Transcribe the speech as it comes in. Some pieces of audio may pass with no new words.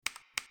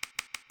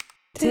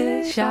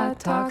Tisha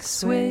Talk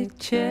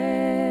Switches.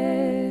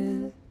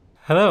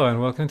 Hello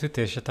and welcome to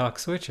Tisha Talk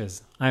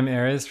Switches. I'm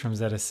Erez from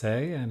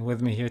ZSA, and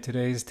with me here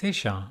today is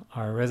Tisha,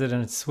 our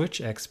resident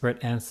switch expert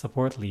and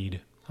support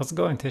lead. How's it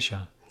going,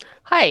 Tisha?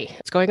 Hi,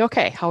 it's going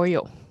okay. How are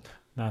you?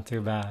 Not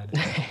too bad.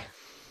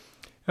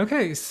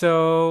 Okay,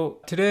 so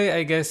today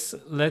I guess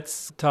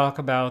let's talk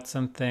about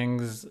some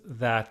things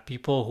that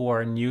people who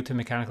are new to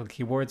mechanical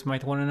keyboards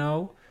might want to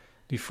know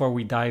before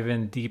we dive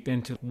in deep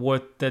into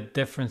what the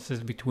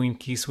differences between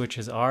key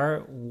switches are.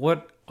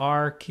 What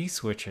are key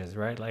switches,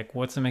 right? Like,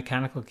 what's a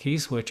mechanical key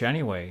switch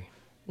anyway?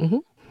 hmm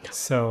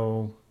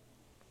So,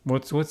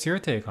 what's your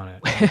take on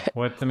it? Like,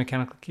 what's the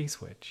mechanical key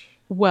switch?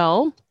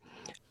 Well,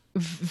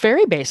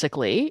 very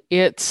basically,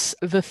 it's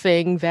the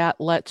thing that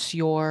lets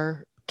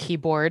your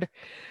keyboard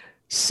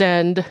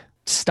send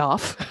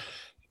stuff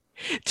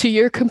to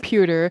your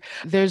computer.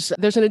 There's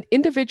an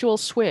individual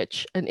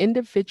switch, an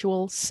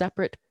individual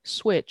separate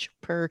switch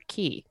per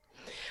key.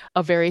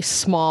 A very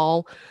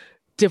small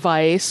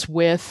device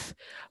with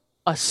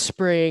a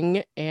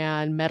spring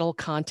and metal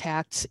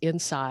contacts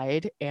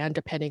inside, and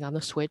depending on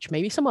the switch,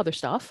 maybe some other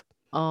stuff.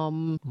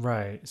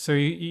 Right. So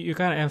you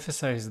kind of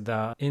emphasize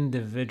the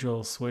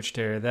individual switch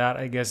there. That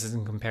I guess is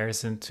in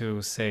comparison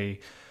to, say,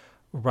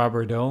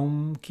 rubber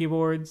dome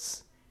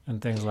keyboards and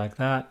things like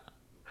that.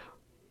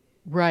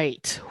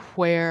 Right,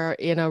 where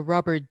in a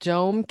rubber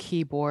dome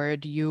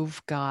keyboard,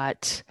 you've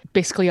got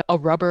basically a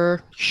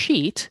rubber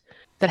sheet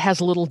that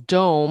has a little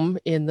dome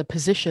in the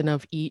position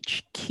of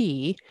each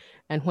key.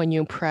 And when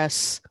you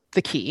press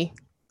the key,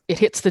 it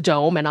hits the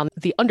dome, and on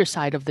the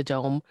underside of the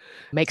dome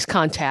makes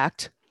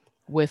contact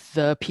with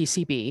the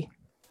PCB.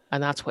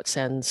 And that's what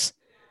sends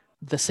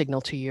the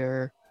signal to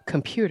your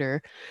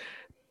computer.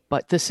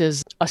 But this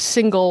is a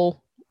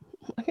single,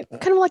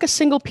 kind of like a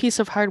single piece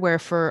of hardware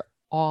for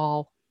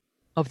all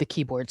of the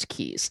keyboard's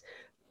keys,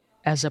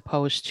 as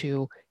opposed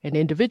to an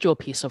individual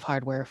piece of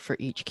hardware for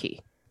each key.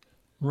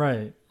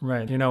 Right,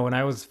 right. You know, when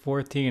I was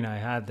 14, I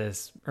had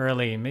this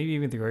early, maybe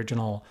even the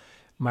original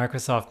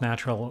Microsoft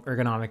Natural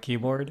ergonomic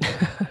keyboard.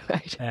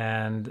 Right.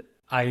 And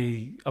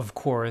I, of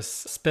course,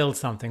 spilled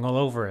something all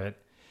over it.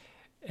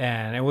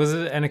 And it was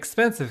an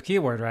expensive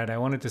keyboard, right? I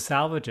wanted to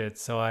salvage it.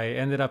 So I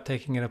ended up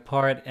taking it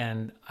apart,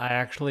 and I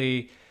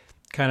actually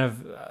kind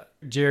of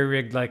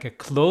jerry-rigged like a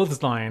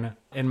clothesline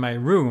in my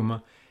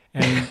room,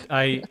 and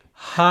I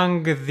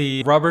hung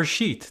the rubber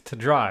sheet to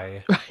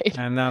dry. Right.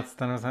 And then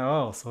I was like,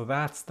 oh, so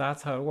that's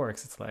how it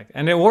works. It's like,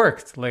 and it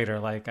worked later.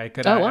 Like Oh,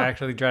 I wow.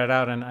 actually dried it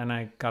out, and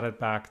I got it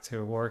back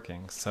to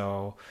working.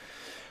 So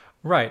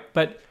right.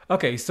 But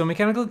okay, so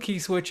mechanical key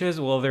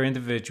switches, well, they're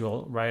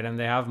individual, right? And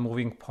they have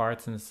moving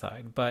parts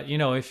inside. But you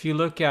know, if you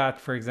look at,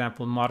 for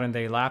example, modern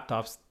day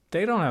laptops,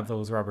 they don't have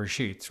those rubber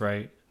sheets,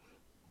 right?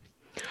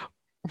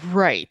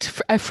 Right.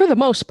 For the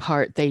most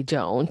part, they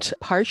don't,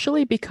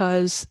 partially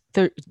because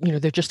there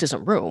just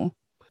isn't room.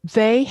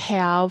 They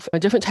have a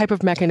different type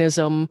of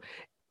mechanism.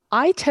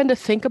 I tend to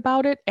think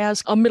about it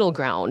as a middle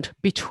ground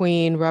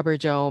between rubber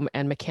dome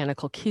and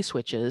mechanical key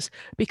switches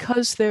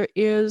because there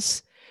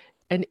is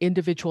an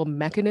individual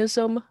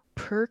mechanism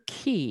per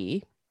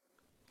key.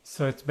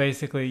 So it's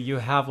basically you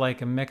have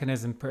like a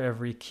mechanism per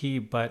every key,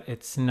 but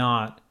it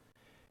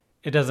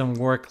doesn't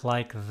work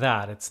like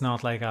that. It's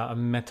not like a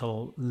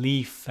metal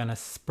leaf and a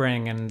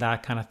spring and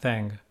that kind of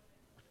thing.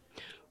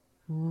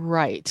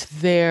 Right.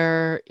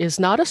 There is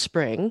not a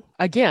spring.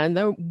 Again,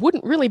 there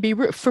wouldn't really be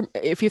room for,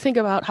 if you think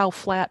about how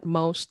flat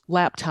most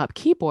laptop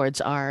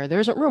keyboards are, there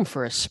isn't room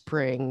for a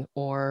spring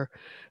or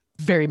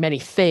very many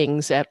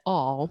things at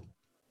all.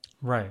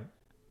 Right.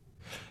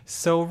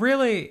 So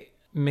really,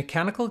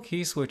 mechanical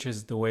key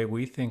switches, the way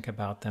we think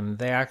about them,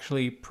 they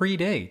actually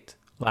predate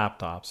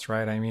laptops,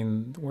 right? I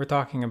mean, we're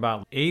talking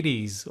about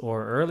 80s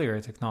or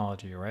earlier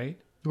technology, right?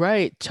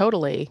 Right,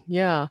 totally.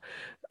 Yeah.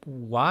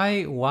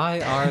 Why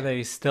are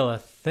they still a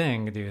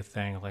thing, do you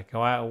think? Like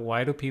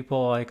why do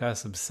people like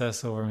us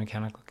obsess over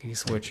mechanical key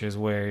switches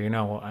where, you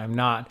know, I'm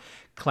not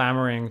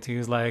clamoring to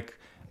use like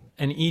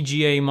an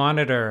EGA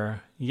monitor.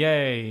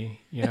 Yay,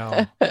 you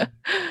know.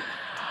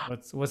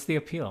 What's the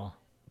appeal?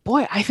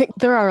 Boy, I think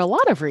there are a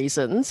lot of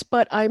reasons,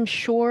 but I'm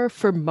sure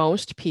for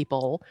most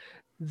people,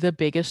 the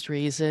biggest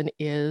reason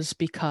is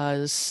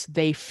because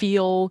they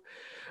feel,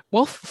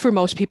 well, for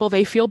most people,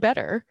 they feel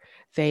better.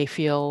 They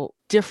feel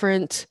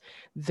different.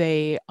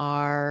 They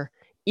are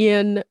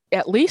in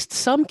at least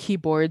some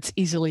keyboards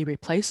easily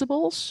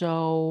replaceable.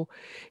 So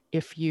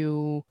if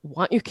you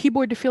want your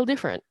keyboard to feel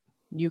different,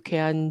 you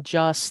can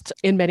just,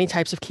 in many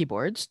types of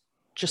keyboards,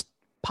 just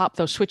pop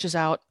those switches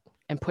out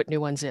and put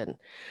new ones in.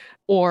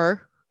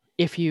 Or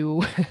if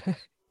you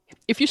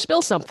if you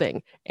spill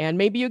something and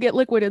maybe you get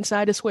liquid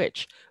inside a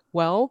switch,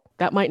 well,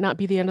 that might not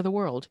be the end of the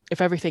world.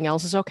 If everything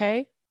else is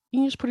okay, you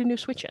can just put a new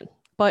switch in.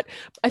 But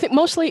I think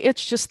mostly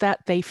it's just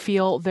that they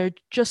feel they're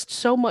just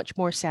so much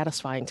more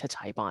satisfying to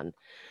type on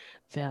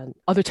than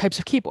other types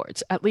of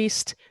keyboards, at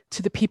least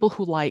to the people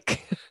who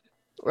like,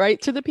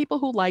 right? To the people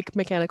who like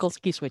mechanical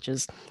key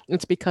switches,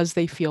 it's because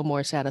they feel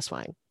more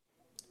satisfying.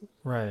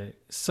 Right.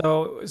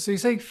 So you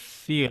say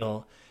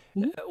feel.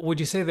 Mhm. Would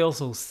you say they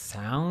also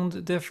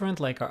sound different?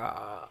 Like,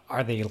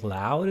 are they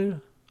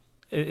loud?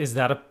 Is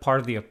that a part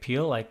of the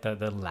appeal, like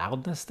the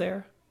loudness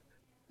there?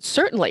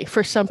 Certainly,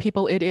 for some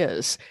people, it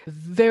is.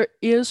 There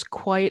is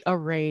quite a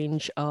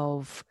range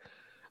of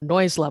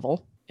noise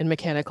level in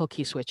mechanical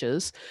key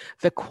switches.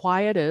 The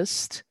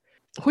quietest,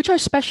 which are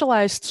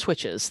specialized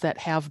switches that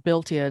have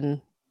built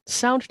in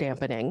sound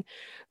dampening,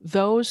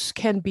 those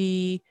can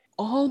be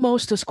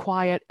almost as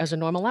quiet as a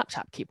normal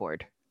laptop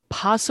keyboard,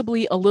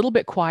 possibly a little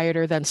bit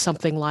quieter than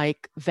something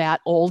like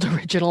that old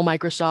original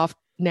Microsoft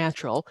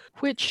Natural,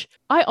 which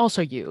I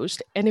also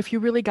used. And if you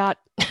really got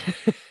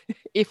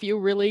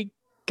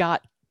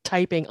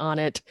typing on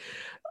it,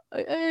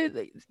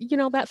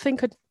 that thing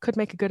could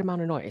make a good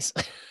amount of noise.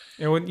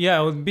 It would, yeah,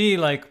 it would be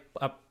like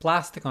a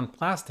plastic on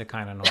plastic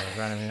kind of noise,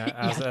 right? I mean,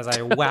 Yeah, as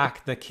I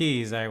whacked the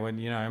keys, I would,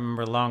 I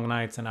remember long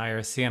nights in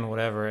IRC and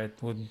whatever. It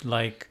would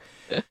like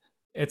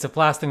it's a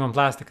plastic on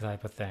plastic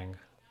type of thing,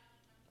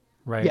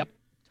 right? yep,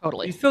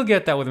 totally. You still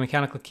get that with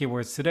mechanical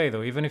keyboards today,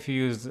 though. Even if you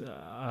use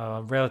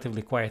a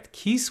relatively quiet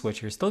key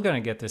switch, you're still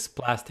gonna get this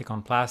plastic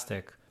on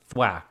plastic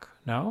thwack.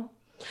 No?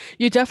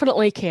 You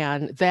definitely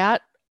can.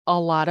 That a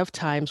lot of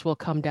times will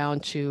come down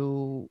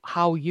to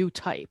how you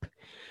type.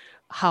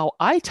 How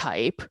I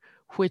type,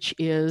 which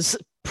is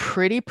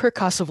pretty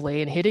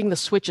percussively and hitting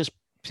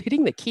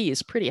the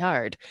keys pretty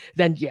hard,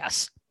 then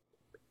yes,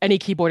 any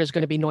keyboard is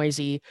going to be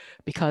noisy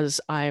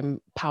because I'm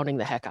pounding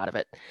the heck out of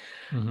it.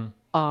 Mm-hmm.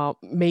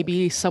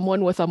 Maybe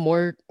someone with a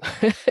more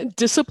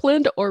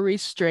disciplined or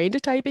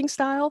restrained typing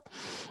style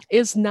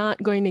is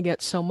not going to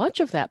get so much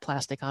of that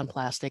plastic on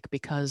plastic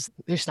because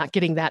they're just not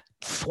getting that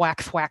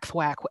thwack, thwack,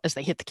 thwack as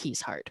they hit the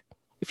keys hard.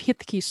 If you hit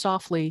the keys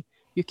softly,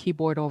 your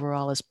keyboard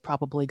overall is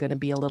probably going to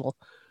be a little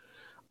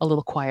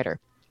quieter.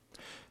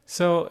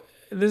 So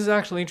this is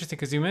actually interesting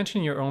because you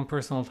mentioned your own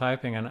personal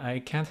typing, and I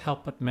can't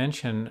help but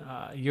mention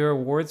your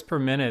words per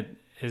minute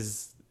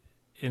is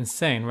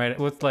insane, right?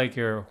 What's like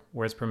your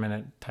words per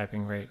minute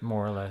typing rate,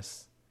 more or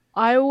less?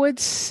 I would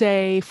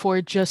say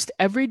for just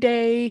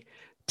everyday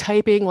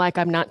typing, like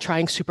I'm not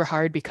trying super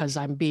hard because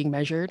I'm being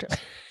measured,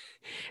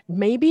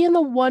 maybe in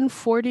the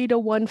 140 to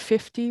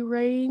 150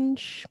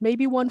 range,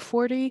 maybe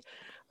 140.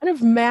 Kind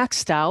of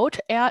maxed out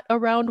at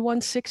around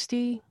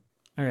 160.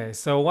 Okay,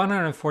 so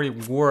 140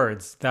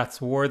 words, that's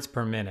words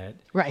per minute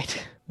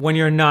Right. when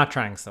you're not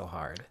trying so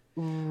hard.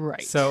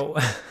 Right. So,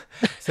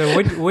 so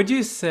would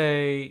you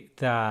say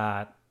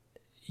that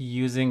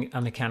using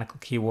a mechanical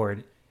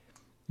keyboard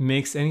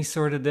makes any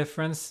sort of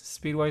difference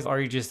speed wise?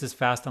 Are you just as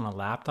fast on a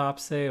laptop,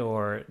 say,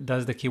 or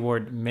does the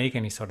keyboard make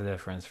any sort of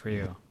difference for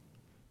you?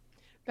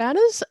 That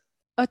is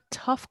a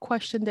tough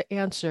question to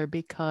answer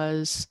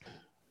because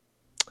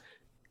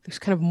there's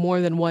kind of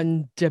more than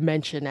one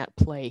dimension at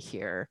play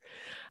here.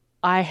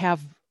 I have,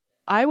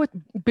 I would,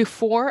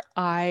 before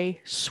I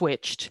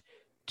switched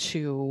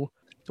to,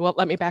 well,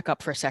 let me back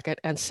up for a second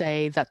and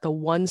say that the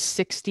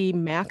 160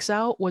 max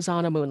out was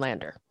on a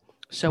Moonlander.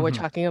 So we're Hmm.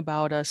 talking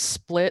about a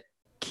split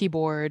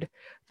keyboard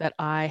that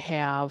I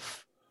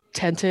have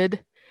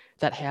tented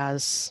that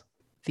has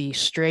the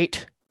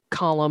straight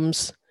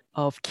columns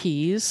of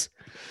keys.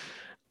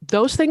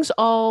 Those things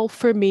all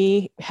for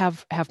me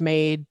have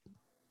made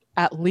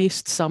at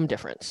least some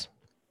difference.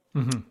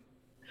 Hmm.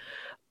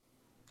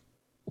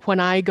 When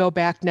I go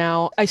back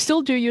now, I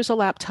still do use a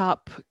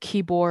laptop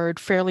keyboard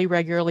fairly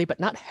regularly, but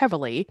not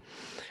heavily.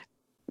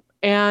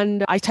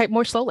 And I type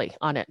more slowly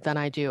on it than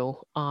I do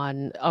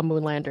on a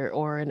Moonlander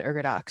or an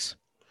Ergodox.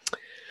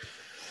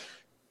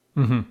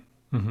 Hmm.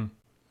 Hmm.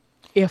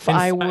 If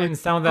I were, And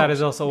some of that oh,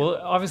 is also, yeah,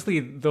 well, obviously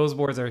those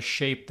boards are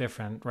shaped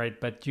different, right?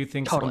 But do you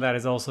think some of totally. that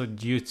is also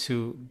due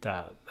to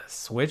the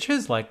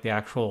switches, like the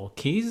actual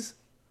keys?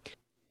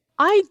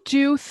 I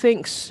do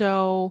think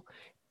so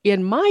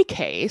in my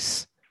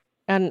case.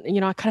 And,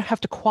 I kind of have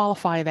to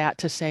qualify that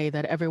to say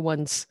that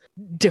everyone's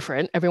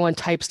different. Everyone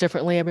types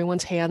differently.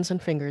 Everyone's hands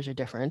and fingers are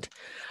different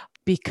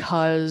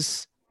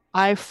because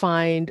I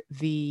find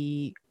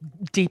the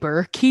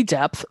deeper key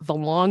depth, the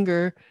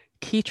longer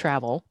key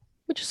travel,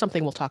 which is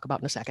something we'll talk about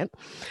in a second,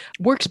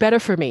 works better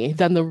for me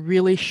than the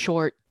really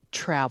short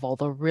travel,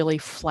 the really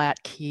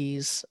flat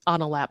keys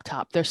on a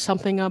laptop. There's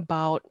something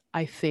about,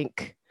 I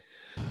think,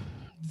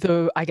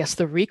 I guess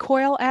the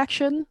recoil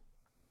action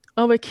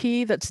of a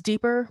key that's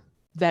deeper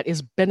that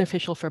is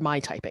beneficial for my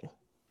typing.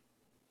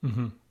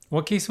 Hmm.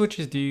 What key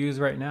switches do you use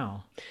right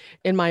now?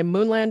 In my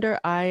Moonlander,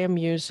 I am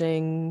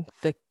using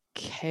the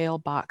Kale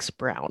Box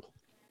Brown.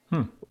 Hmm.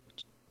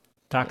 Yeah.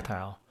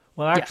 Tactile.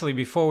 Well, Yes. actually,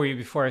 before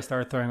I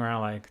start throwing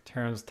around like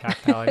terms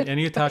tactile, and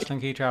you touched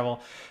on key travel,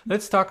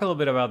 let's talk a little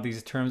bit about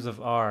these terms of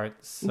art.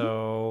 Mhm.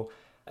 So,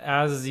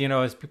 as you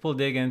know, as people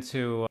dig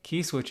into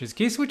key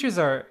switches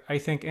are, I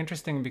think,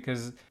 interesting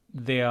because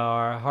they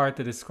are hard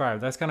to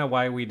describe. That's kind of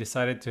why we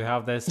decided to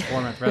have this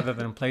format rather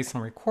than play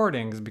some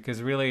recordings,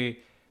 because really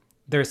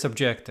they're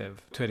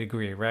subjective to a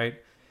degree, right?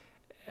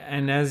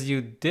 And as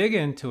you dig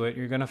into it,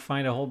 you're going to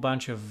find a whole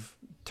bunch of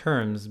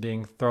terms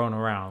being thrown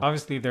around.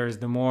 Obviously, there's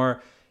the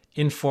more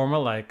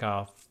informal, like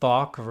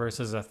thwack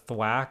versus a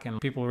thwack,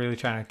 and people really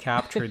trying to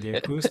capture the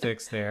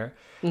acoustics there.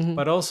 Hmm.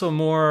 But also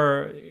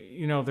more,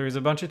 there's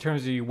a bunch of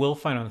terms that you will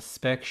find on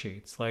spec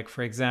sheets. Like,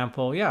 for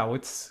example,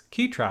 what's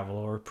key travel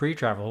or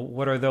pre-travel?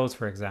 What are those,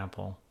 for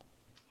example?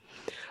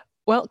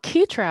 Well,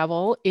 key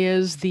travel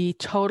is the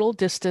total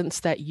distance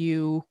that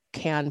you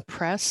can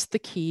press the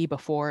key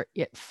before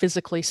it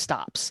physically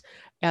stops.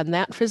 And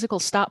that physical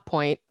stop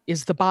point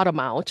is the bottom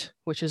out,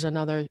 which is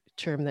another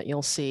term that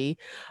you'll see.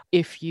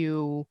 If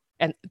you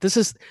and this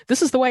is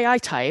the way I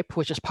type,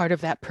 which is part of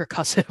that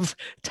percussive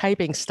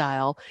typing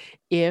style.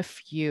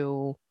 If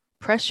you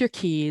press your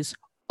keys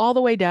all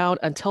the way down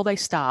until they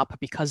stop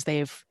because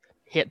they've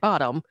hit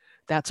bottom,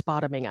 that's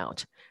bottoming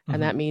out. And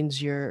Mm-hmm. that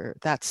means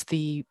that's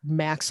the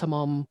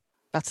maximum,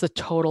 that's the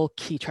total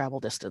key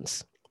travel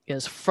distance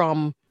is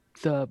from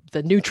the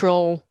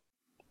neutral,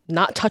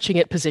 not touching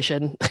it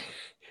position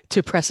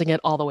to pressing it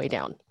all the way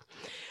down.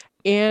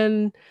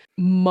 In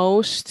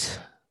most,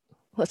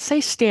 let's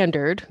say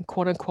standard,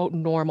 quote unquote,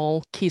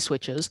 normal key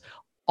switches,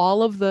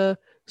 all of the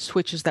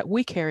switches that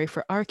we carry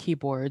for our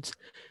keyboards,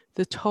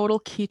 the total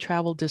key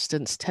travel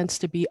distance tends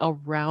to be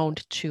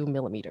around 2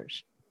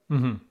 millimeters.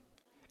 Mm-hmm.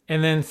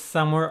 And then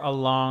somewhere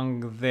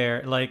along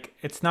there, like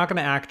it's not going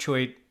to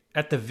actuate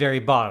at the very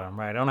bottom,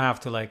 right? I don't have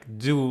to like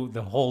do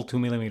the whole 2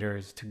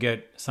 millimeters to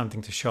get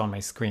something to show on my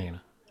screen.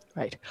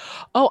 Right.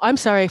 Oh, I'm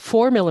sorry,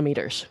 4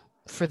 millimeters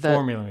for the,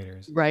 4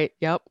 millimeters. right.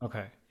 Yep.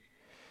 Okay.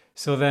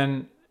 So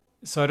then,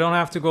 so I don't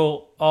have to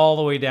go all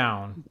the way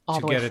down All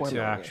to the way get it four to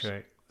millimeters.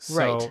 actuate.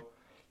 Right. So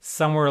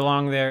somewhere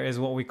along there is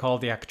what we call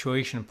the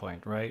actuation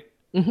point, right?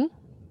 Hmm.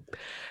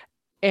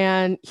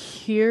 And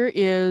here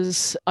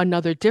is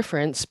another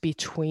difference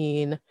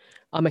between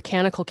a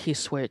mechanical key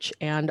switch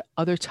and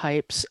other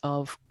types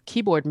of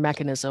keyboard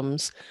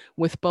mechanisms.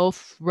 With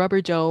both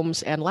rubber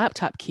domes and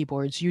laptop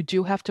keyboards, you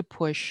do have to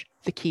push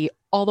the key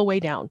all the way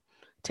down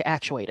to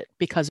actuate it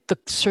because the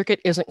circuit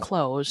isn't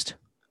closed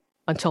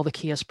until the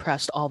key is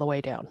pressed all the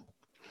way down.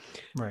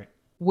 Right.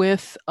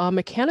 With a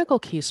mechanical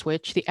key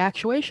switch, the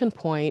actuation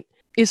point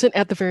isn't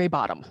at the very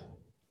bottom.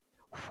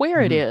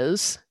 Where it Mm-hmm.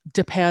 is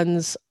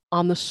depends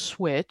on the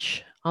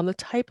switch, on the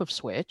type of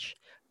switch,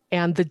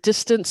 and the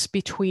distance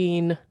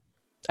between,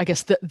 I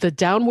guess, the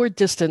downward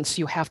distance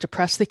you have to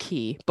press the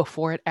key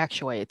before it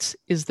actuates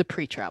is the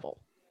pre-travel.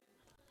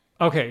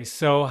 Okay,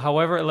 so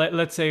however,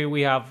 let's say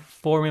we have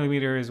 4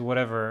 millimeters,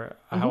 whatever,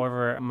 Mhm.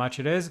 however much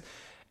it is,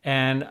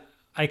 and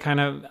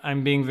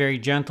I'm being very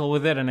gentle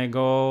with it, and I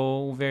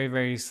go very,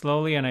 very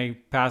slowly, and I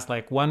pass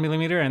like 1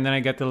 millimeter, and then I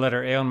get the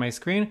letter A on my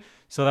screen.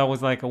 So that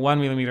was like a 1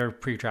 millimeter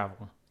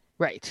pre-travel.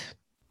 Right.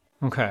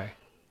 Okay.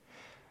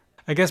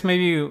 I guess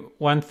maybe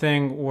one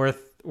thing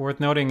worth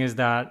noting is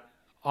that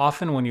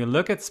often when you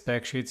look at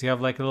spec sheets, you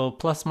have like a little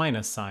plus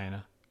minus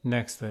sign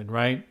next to it,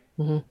 right?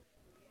 Mhm.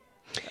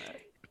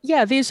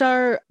 Yeah, these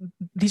are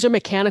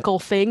mechanical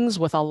things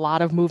with a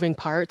lot of moving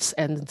parts,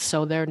 and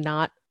so they're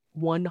not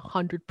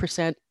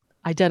 100%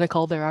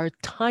 identical. There are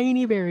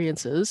tiny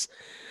variances.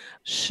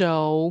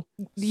 So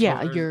So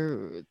yeah,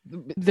 there's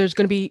there's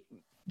going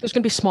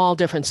to be small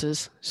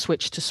differences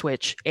switch to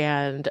switch,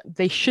 and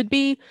they should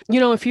be,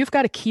 if you've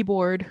got a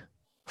keyboard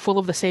full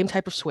of the same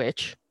type of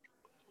switch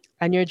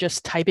and you're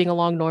just typing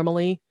along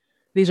normally,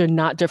 these are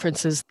not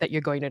differences that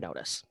you're going to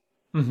notice.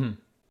 hmm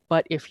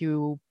But if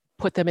you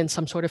put them in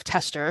some sort of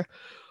tester,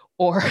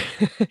 or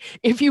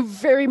if you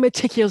very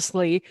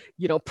meticulously,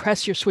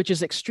 press your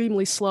switches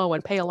extremely slow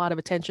and pay a lot of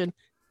attention,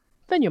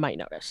 then you might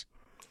notice.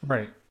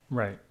 right,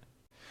 right.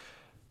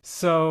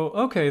 So,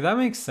 okay, that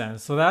makes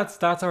sense. So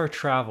that's our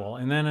travel.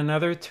 And then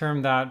another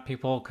term that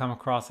people come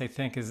across, I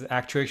think, is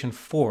actuation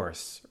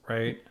force,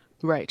 right?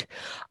 Right.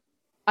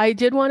 I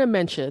did want to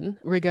mention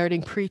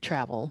regarding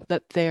pre-travel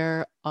that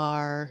there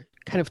are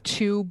kind of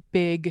two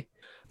big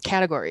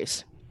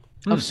categories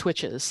of Hmm.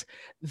 switches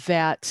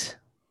that,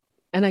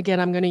 and again,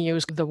 I'm going to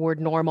use the word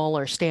normal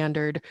or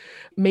standard.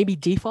 Maybe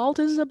default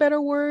is a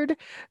better word.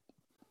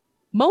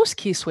 Most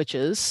key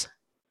switches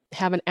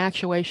have an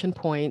actuation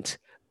point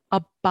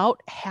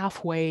about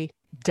halfway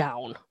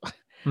down,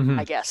 hmm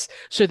I guess.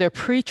 So their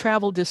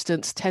pre-travel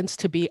distance tends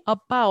to be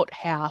about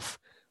half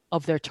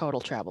of their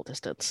total travel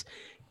distance.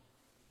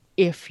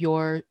 If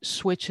your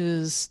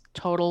switch's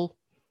total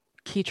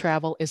key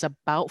travel is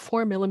about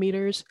 4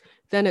 millimeters,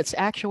 then its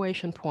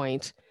actuation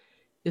point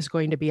is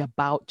going to be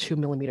about 2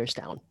 millimeters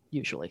down,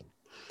 usually.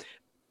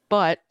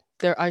 But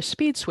there are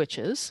speed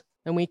switches,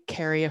 and we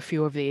carry a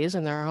few of these,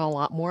 and there are a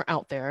lot more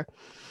out there,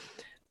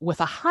 with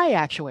a high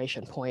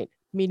actuation point,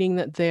 meaning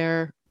that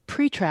their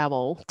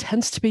pre-travel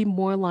tends to be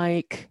more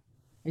like,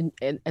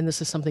 and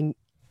this is something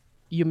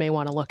you may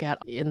want to look at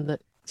in the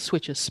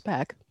switch's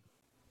spec,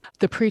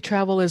 the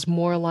pre-travel is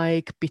more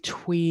like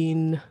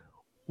between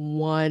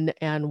 1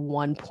 and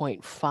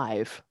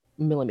 1.5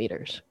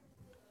 millimeters.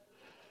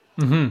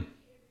 hmm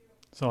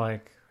So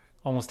like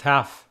almost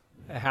half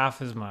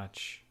as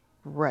much.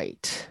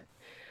 Right.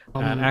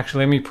 And Um,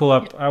 actually, let me pull yeah.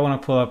 up. I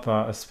want to pull up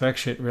a spec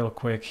sheet real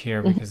quick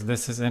here Mhm. because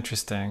this is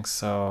interesting.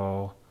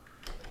 So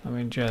let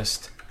me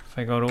just, if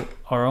I go to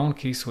our own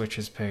key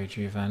switches page,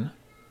 even.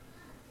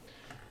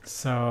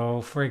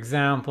 So, for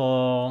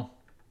example,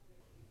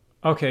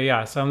 okay,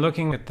 yeah, so I'm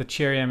looking at the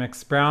Cherry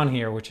MX Brown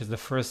here, which is the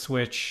first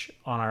switch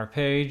on our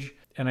page,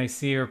 and I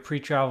see your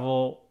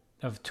pre-travel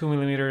of 2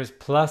 millimeters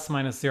plus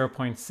minus zero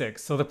point 0.6.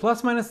 So the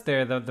plus minus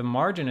there, the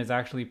margin is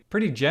actually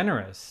pretty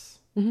generous.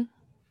 Mhm.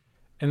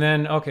 And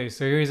then, okay,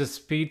 so here's a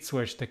speed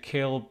switch, the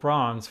Kale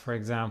Bronze, for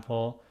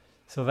example.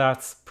 So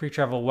that's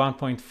pre-travel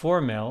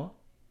 1.4 mil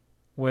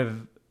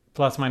with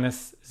plus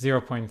minus zero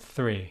point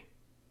 0.3.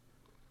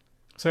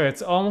 So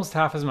it's almost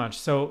half as much.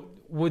 So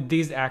would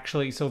these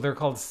actually, so they're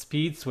called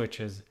speed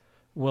switches,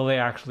 will they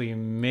actually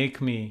make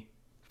me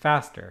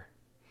faster?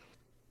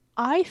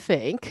 I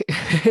think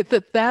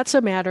that that's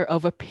a matter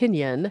of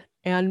opinion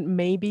and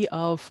maybe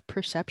of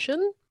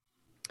perception.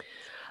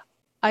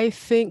 I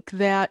think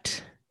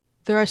that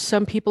there are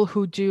some people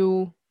who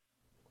do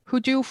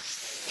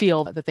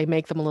feel that they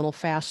make them a little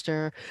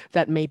faster,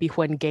 that maybe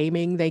when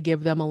gaming they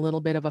give them a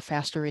little bit of a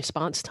faster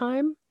response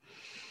time.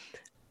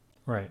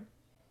 Right.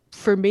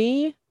 For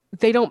me,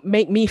 they don't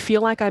make me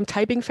feel like I'm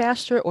typing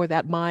faster or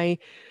that my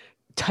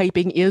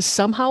typing is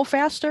somehow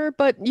faster.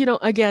 But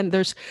again,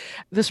 this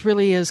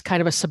really is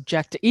kind of a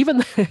subjective,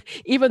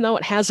 even though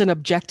it has an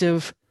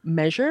objective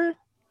measure,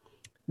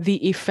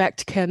 the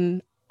effect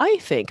can, I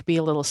think, be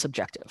a little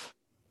subjective.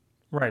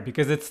 Right,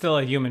 because it's still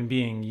a human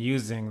being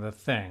using the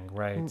thing,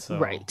 right? So,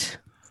 Right.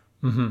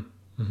 And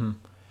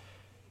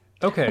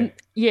okay.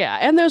 yeah,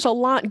 and there's a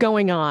lot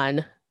going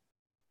on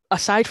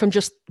aside from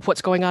just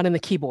what's going on in the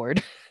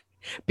keyboard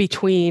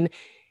between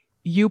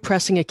you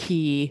pressing a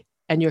key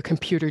and your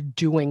computer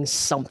doing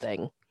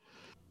something. Right.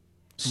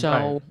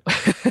 So,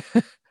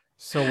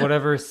 So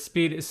whatever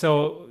speed,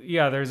 so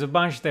yeah, there's a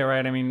bunch there,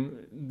 right? I mean,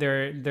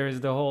 there's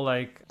the whole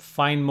like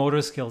fine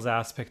motor skills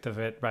aspect of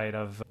it, right?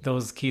 Of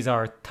those keys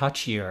are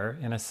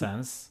touchier in a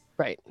sense.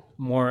 right.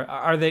 More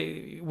are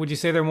they, would you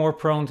say they're more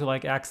prone to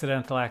like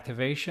accidental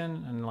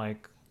activation and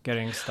like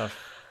getting stuff?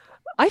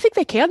 I think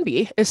they can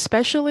be,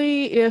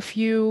 especially if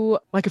you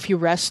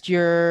rest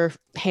your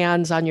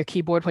hands on your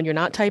keyboard when you're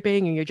not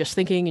typing and you're just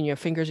thinking and your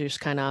fingers are just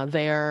kind of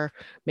there.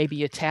 Maybe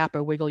you tap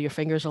or wiggle your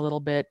fingers a little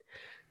bit.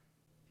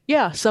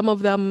 Yeah, some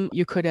of them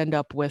you could end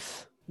up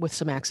with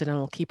some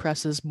accidental key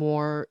presses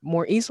more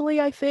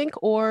easily, I think.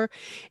 Or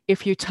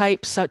if you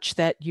type such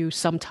that you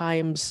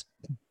sometimes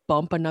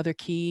bump another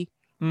key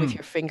with Mm,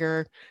 your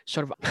finger,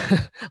 sort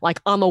of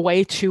like on the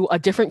way to a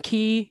different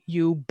key,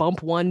 you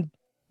bump one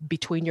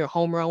between your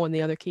home row and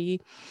the other key.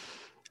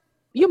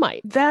 You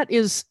might. That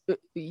is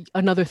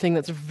another thing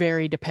that's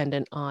very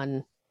dependent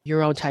on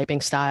your own typing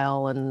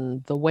style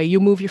and the way you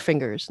move your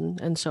fingers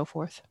and so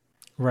forth.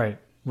 right,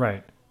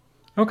 right.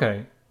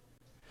 Okay.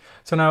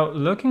 So now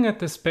looking at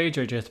this page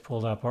I just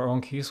pulled up, our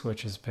own key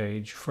switches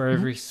page, for Mhm.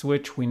 every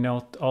switch we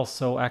note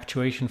also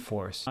actuation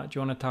force. Do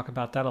you want to talk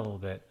about that a little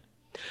bit?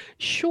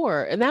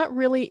 Sure. And that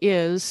really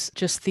is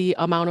just the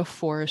amount of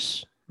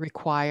force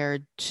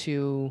required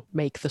to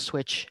make the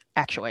switch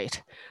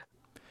actuate.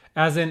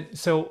 As in,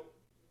 so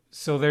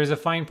there's a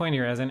fine point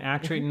here, as in Mhm.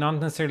 actuate, not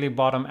necessarily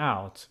bottom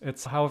out.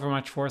 It's however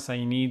much force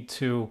I need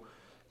to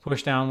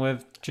push down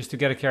with just to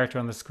get a character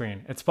on the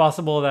screen. It's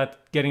possible that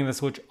getting the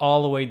switch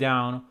all the way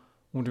down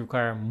would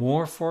require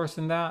more force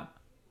than that.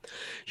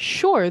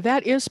 Sure,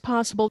 that is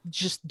possible,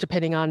 just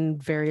depending on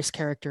various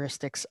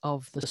characteristics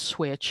of the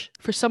switch.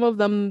 For some of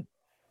them,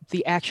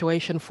 the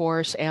actuation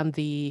force and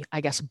the, I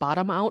guess,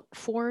 bottom out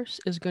force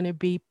is going to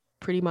be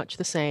pretty much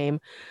the same.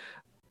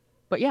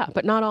 But yeah,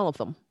 but not all of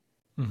them.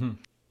 Hmm.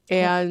 Oh,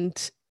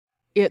 And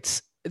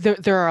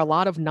there are a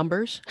lot of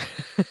numbers.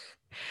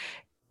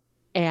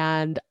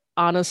 And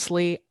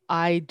honestly,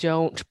 I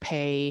don't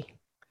pay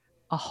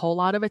a whole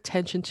lot of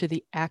attention to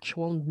the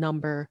actual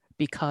number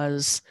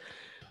because,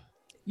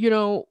 you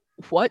know,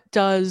 what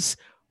does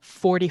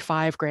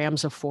 45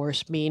 grams of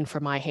force mean for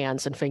my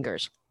hands and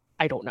fingers?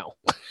 I don't know.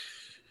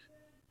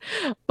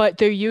 But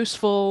they're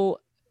useful.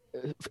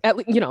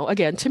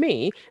 Again, to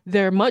me,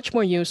 they're much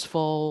more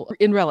useful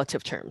in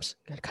relative terms,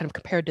 kind of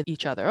compared to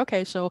each other.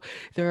 Okay, so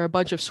there are a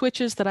bunch of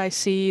switches that I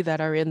see that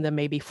are in the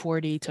maybe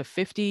 40 to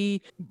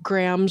 50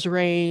 grams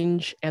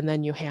range, and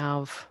then you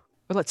have,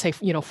 or let's say,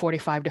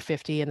 45 to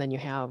 50, and then you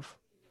have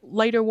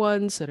lighter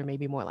ones that are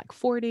maybe more like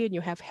 40, and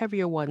you have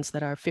heavier ones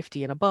that are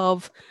 50 and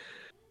above.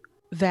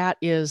 That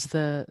is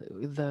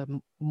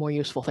the more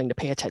useful thing to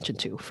pay attention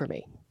to for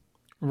me.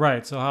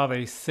 right. So how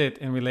they sit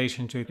in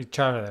relation to each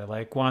other,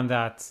 like one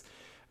that's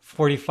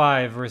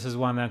 45 versus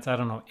one that's, I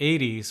don't know,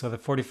 80. So the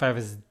 45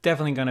 is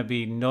definitely going to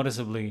be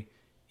noticeably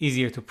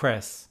easier to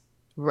press.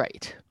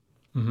 Right.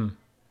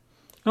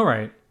 All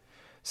right.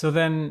 So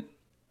then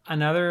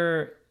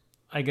another,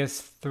 I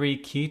guess, three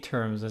key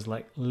terms is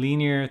like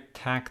linear,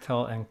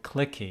 tactile, and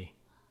clicky.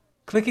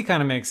 Clicky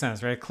kind of makes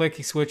sense, right?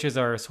 Clicky switches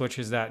are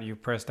switches that you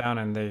press down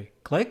and they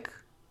click.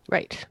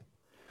 Right.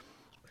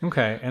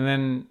 Okay. And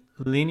then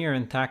linear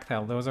and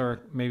tactile, those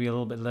are maybe a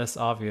little bit less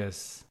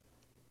obvious.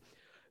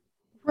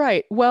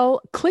 Right.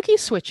 Well, clicky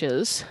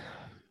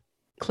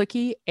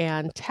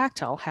and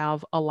tactile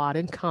have a lot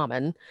in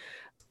common.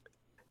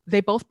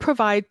 They both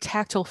provide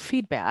tactile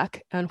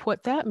feedback, and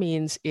what that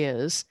means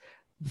is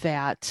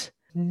that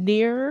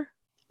near,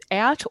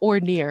 at or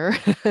near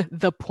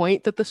the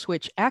point that the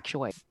switch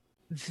actuates,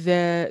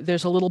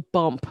 there's a little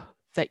bump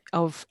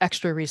of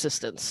extra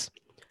resistance.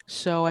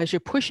 So as you're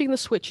pushing the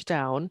switch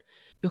down,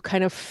 you'll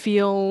kind of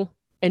feel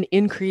an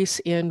increase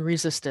in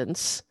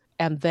resistance.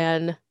 And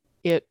then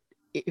if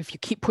you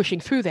keep pushing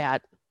through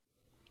that,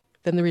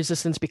 then the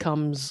resistance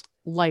becomes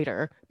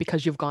lighter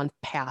because you've gone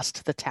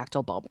past the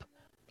tactile bump.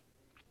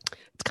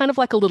 It's kind of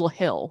like a little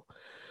hill.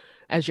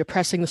 As you're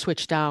pressing the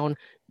switch down,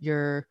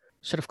 you're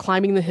sort of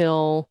climbing the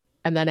hill,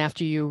 and then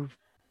after you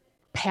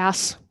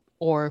pass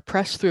or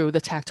press through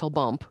the tactile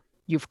bump,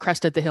 you've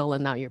crested the hill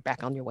and now you're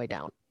back on your way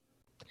down.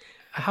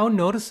 How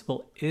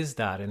noticeable is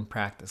that in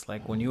practice?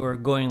 Like when you are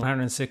going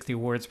 160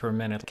 words per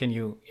minute,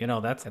 can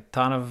that's a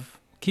ton of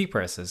key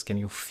presses. Can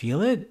you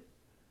feel it?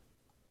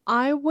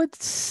 I would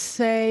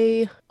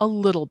say a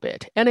little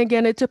bit. And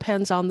again, it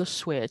depends on the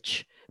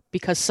switch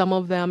because some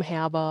of them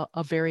have a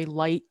very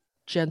light,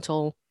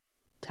 gentle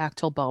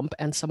tactile bump,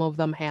 and some of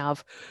them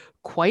have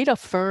quite a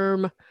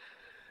firm,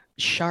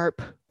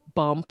 sharp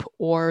bump,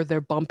 or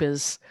their bump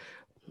is,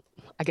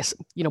 I guess,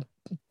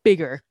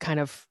 bigger, kind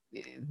of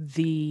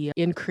the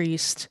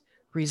increased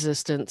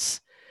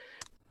resistance.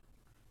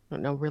 I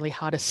don't know really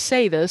how to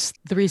say this.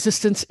 The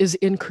resistance is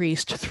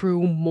increased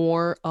through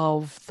more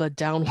of the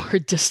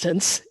downward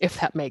distance, if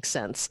that makes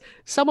sense.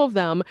 Some of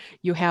them,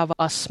 you have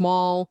a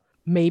small,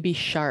 maybe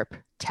sharp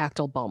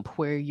tactile bump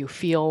where you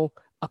feel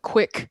a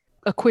quick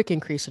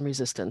increase in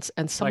resistance,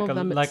 and some of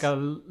them like a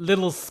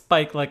little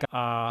spike, like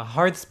a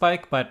hard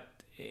spike, but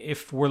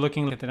if we're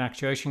looking at an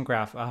actuation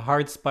graph, a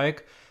hard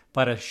spike,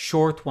 but a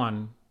short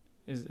one.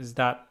 Is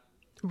that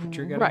what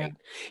you're getting right?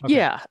 At? Okay.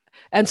 Yeah,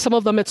 and some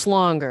of them it's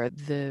longer.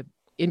 The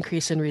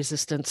increase in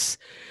resistance,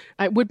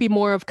 it would be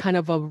more of kind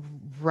of a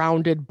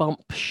rounded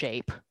bump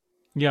shape.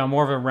 Yeah,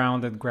 more of a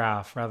rounded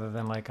graph rather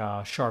than like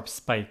a sharp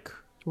spike.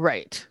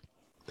 Right.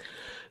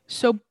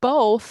 So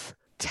both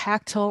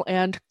tactile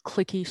and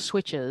clicky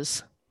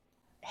switches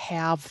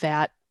have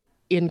that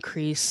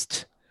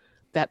increased,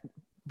 that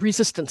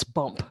resistance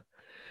bump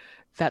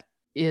that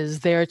is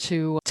there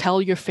to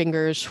tell your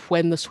fingers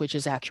when the switch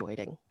is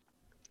actuating.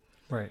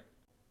 Right.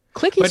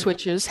 Clicky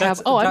switches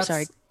have, I'm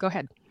sorry, go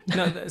ahead.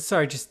 No,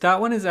 sorry, just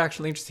that one is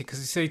actually interesting because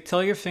you say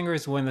tell your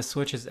fingers when the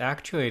switch is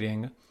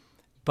actuating,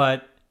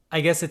 but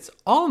I guess it's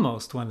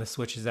almost when the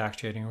switch is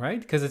actuating, right?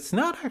 Because it's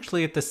not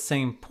actually at the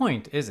same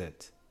point, is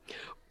it?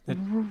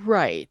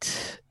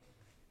 Right.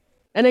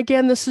 And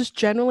again, this is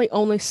generally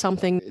only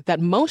something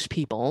that most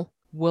people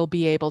will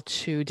be able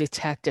to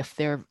detect if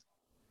they're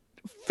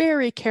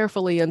very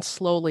carefully and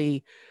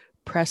slowly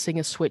pressing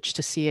a switch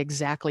to see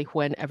exactly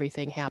when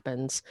everything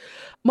happens.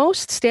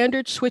 Most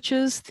standard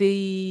switches,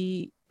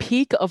 the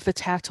peak of the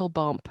tactile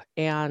bump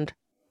and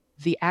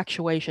the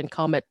actuation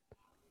come at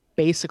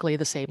basically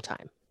the same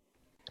time.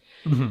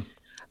 Mm-hmm.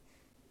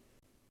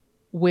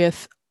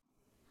 With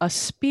a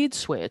speed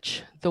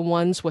switch, the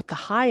ones with the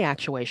high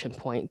actuation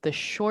point, the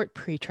short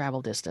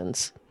pre-travel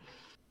distance,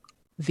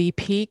 the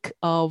peak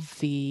of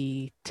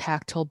the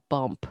tactile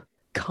bump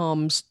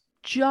comes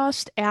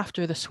just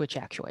after the switch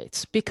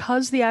actuates.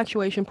 Because the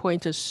actuation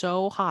point is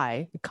so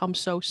high, it comes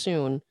so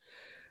soon,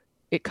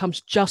 it comes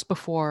just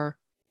before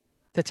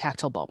the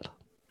tactile bump.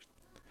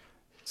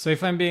 So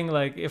if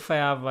I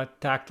have a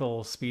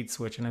tactile speed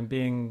switch and I'm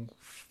being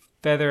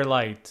feather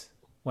light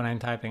when I'm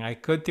typing, I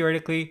could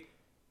theoretically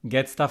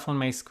get stuff on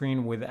my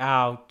screen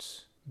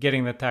without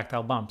getting the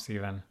tactile bumps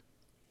even.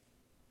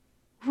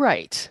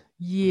 Right.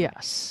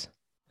 Yes.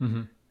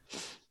 Mm-hmm.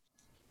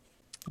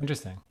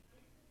 Interesting.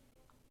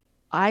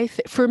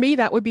 For me,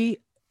 that would be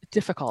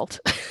difficult.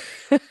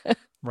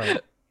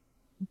 Right.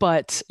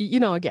 But,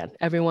 again,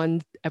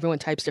 everyone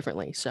types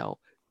differently. So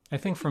I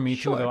think for me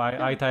too, though,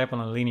 I type on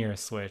a linear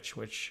switch,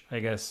 which I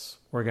guess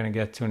we're going to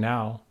get to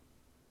now.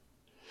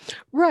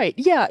 Right.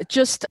 Yeah.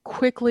 Just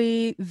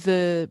quickly,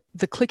 the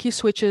clicky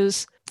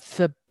switches,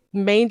 the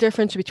main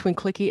difference between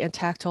clicky and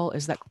tactile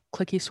is that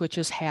clicky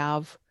switches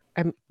have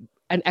an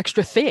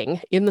extra thing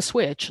in the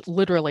switch,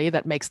 literally,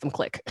 that makes them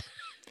click.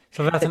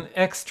 So that's an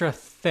extra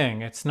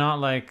thing. It's not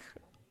like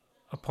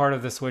a part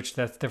of the switch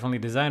that's differently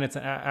designed. It's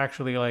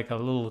actually like a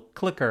little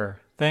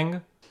clicker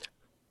thing.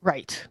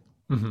 Right.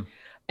 Mm-hmm.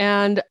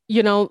 And,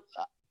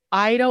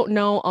 I don't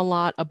know a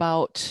lot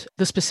about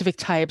the specific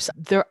types.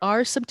 There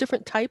are some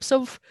different types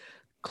of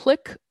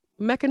click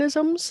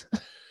mechanisms,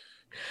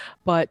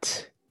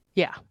 but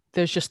yeah,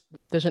 there's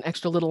an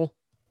extra little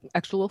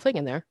thing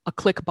in there. A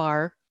click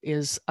bar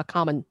is a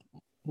common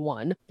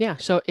one. Yeah,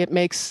 so it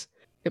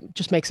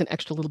just makes an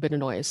extra little bit of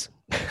noise.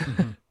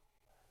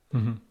 Mm-hmm.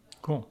 Mm-hmm.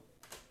 Cool.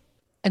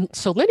 And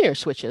so linear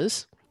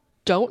switches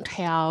don't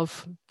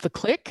have the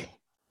click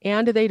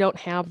and they don't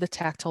have the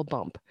tactile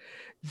bump.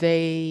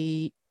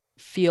 They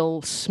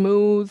feel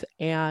smooth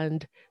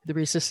and the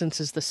resistance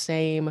is the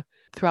same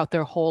throughout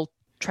their whole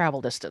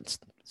travel distance.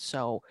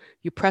 So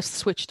you press the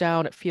switch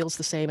down, it feels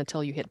the same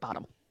until you hit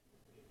bottom.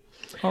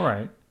 All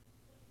right.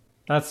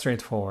 That's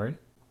straightforward.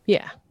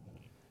 Yeah.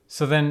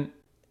 So then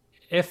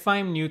if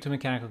I'm new to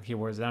mechanical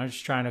keyboards, and I'm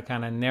just trying to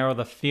kind of narrow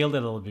the field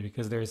a little bit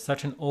because there's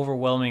such an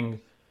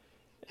overwhelming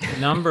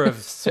number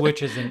of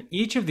switches in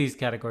each of these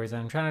categories.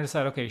 And I'm trying to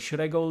decide, okay, should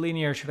I go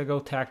linear? Should I go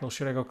tactile?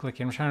 Should I go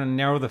clicky? I'm trying to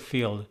narrow the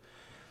field.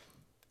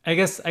 I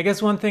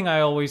guess one thing I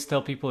always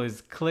tell people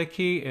is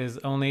clicky is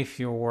only if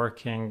you're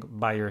working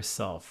by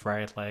yourself,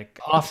 right? Like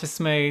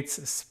office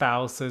mates,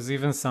 spouses,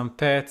 even some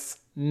pets,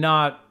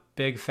 not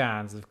big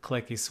fans of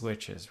clicky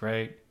switches,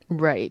 right?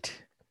 Right.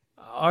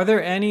 Are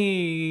there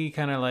any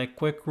kind of like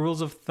quick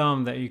rules of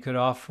thumb that you could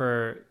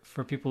offer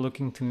for people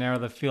looking to narrow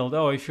the field?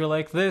 Oh, if you're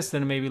like this,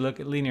 then maybe look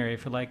at linear.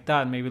 If you're like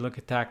that, maybe look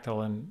at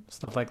tactile and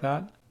stuff like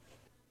that.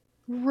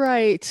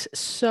 Right.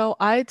 So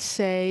I'd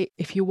say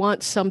if you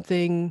want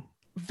something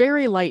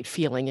very light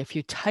feeling, if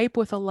you type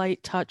with a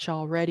light touch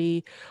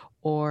already,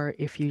 or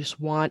if you just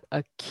want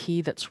a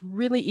key that's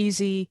really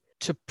easy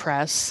to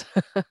press,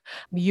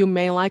 you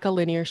may like a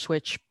linear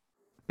switch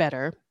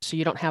better, so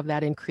you don't have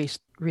that increased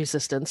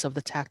resistance of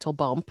the tactile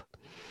bump.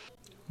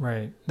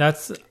 Right.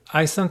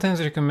 I sometimes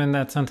recommend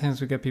that.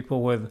 Sometimes we get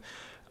people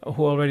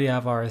who already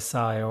have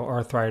RSI or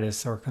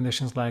arthritis or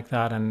conditions like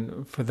that.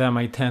 And for them,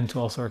 I tend to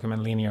also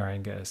recommend linear, I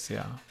guess.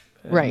 Yeah.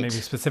 Maybe Right.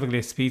 specifically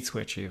a speed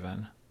switch,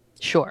 even.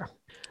 Sure.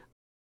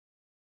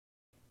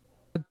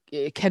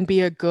 It can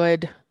be a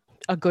good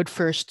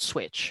first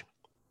switch.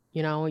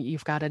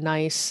 You've got a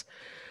nice,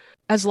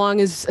 as long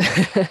as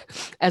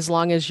as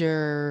long as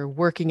you're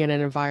working in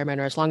an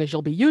environment, or as long as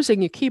you'll be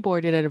using your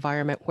keyboard in an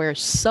environment where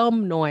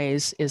some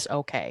noise is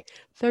okay.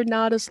 They're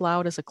not as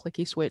loud as a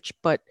clicky switch,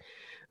 but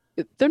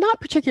they're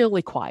not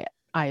particularly quiet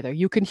either.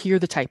 You can hear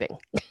the typing.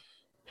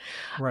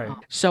 Right.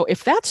 So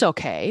if that's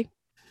okay,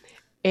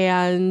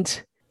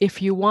 and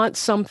if you want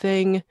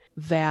something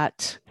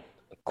that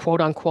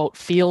quote unquote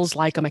feels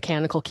like a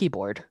mechanical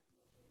keyboard,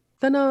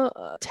 then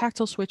a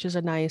tactile switch is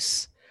a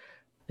nice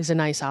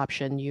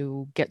option.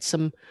 You get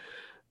some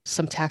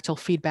tactile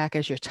feedback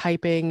as you're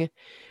typing.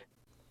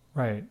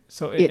 Right.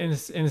 So It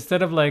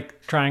instead of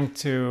like trying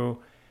to,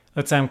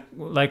 let's say,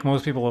 like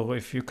most people,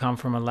 if you come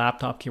from a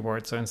laptop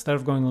keyboard, so instead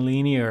of going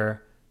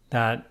linear,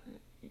 that,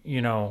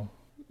 you know,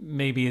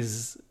 maybe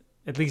is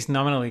at least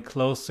nominally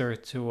closer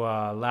to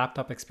a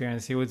laptop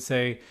experience, you would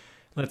say,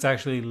 let's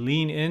actually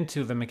lean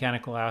into the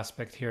mechanical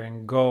aspect here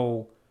and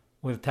go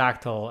with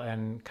tactile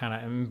and kind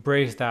of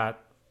embrace that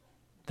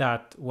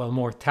well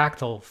more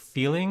tactile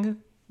feeling,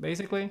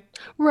 basically.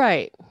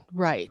 right,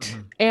 right.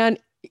 Hmm. And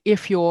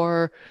if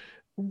you're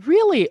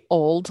really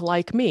old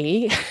like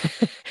me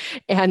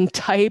and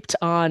typed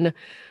on,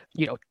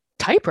 you know,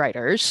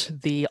 typewriters,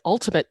 the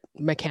ultimate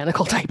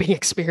mechanical typing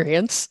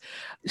experience.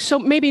 So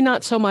maybe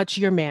not so much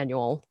your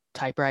manual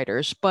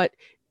typewriters, but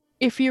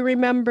if you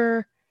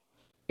remember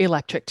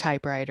electric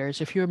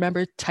typewriters, if you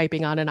remember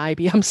typing on an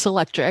IBM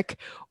Selectric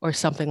or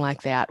something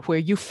like that, where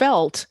you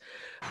felt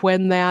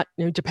when that,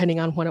 depending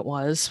on when it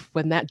was,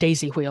 when that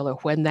daisy wheel or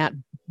when that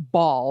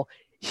ball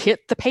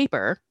hit the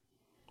paper,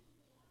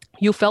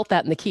 you felt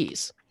that in the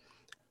keys.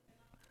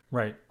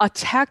 Right. A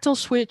tactile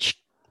switch,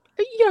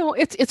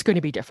 it's going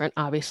to be different.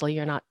 Obviously,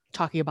 you're not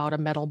talking about a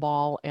metal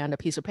ball and a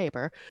piece of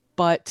paper,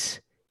 but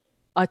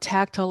a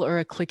tactile or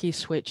a clicky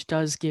switch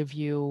does give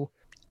you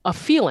a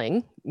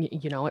feeling.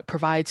 It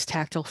provides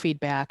tactile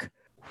feedback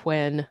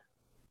when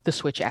the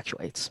switch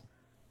actuates,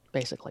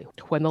 basically,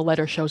 when the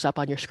letter shows up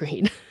on your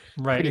screen,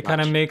 Right. pretty It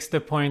kind of much. makes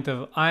the point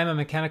of I'm a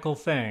mechanical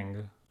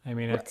thing. I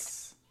mean, Right,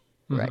 it's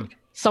right. mhm.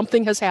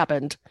 Something has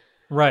happened,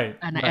 Right,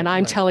 and right, I'm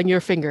right. telling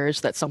your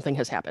fingers that something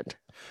has happened.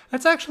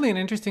 That's actually an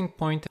interesting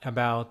point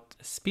about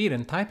speed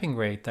and typing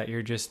rate that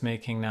you're just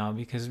making now,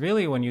 because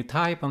really, when you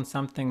type on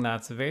something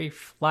that's very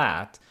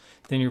flat,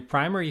 then your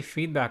primary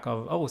feedback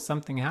of, oh,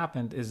 something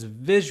happened is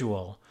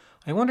visual.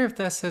 I wonder if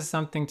this has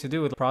something to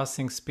do with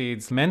processing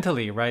speeds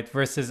mentally, right?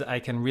 Versus I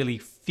can really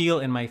feel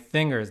in my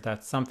fingers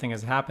that something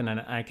has happened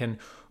and I can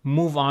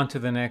move on to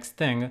the next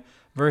thing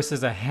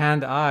versus a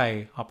hand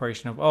eye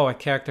operation of, oh, a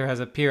character has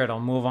appeared, I'll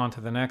move on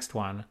to the next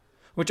one,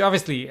 which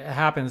obviously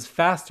happens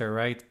faster,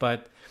 right?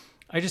 But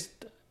I just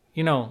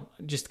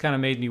kind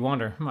of made me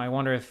wonder. I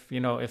wonder if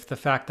the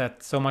fact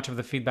that so much of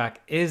the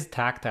feedback is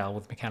tactile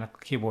with mechanical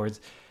keyboards,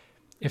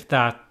 if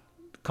that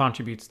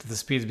contributes to the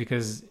speeds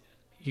because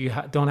you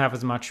don't have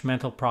as much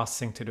mental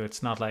processing to do.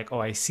 It's not like, oh,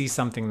 I see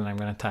something that I'm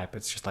going to type.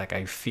 It's just like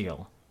I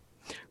feel.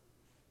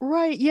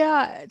 Right.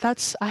 Yeah,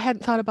 I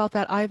hadn't thought about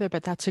that either,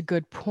 but that's a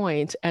good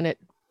point. And it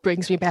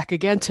brings me back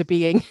again to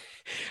being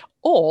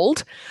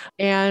old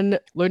and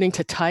learning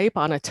to type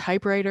on a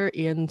typewriter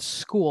in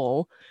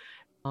school.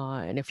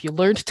 And if you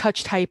learn to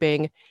touch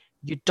typing,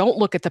 you don't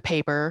look at the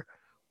paper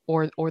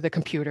or the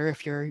computer.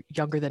 If you're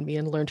younger than me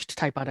and learned to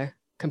type on a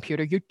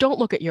computer, you don't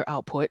look at your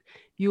output.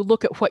 You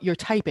look at what you're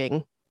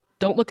typing.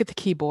 Don't look at the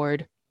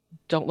keyboard.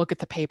 Don't look at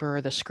the paper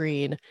or the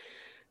screen.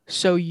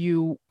 So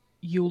you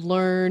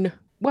learn,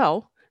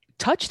 well,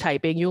 touch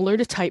typing, you learn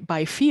to type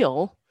by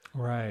feel,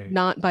 Right.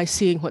 not by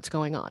seeing what's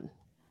going on.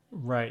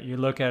 Right. You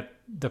look at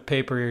the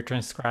paper you're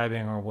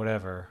transcribing or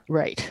whatever,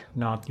 Right.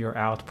 not your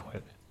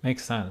output.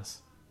 Makes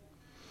sense.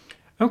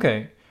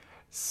 Okay.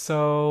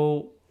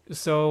 So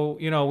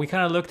we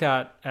kind of looked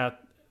at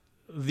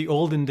the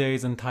olden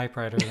days and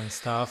typewriters and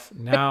stuff.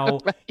 Now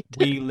Right.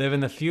 we live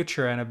in the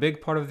future, and a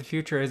big part of the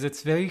future is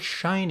it's very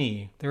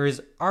shiny. There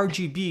is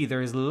RGB,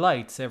 there is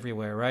lights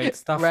everywhere, right?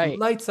 Stuff Right.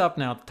 lights up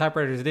now.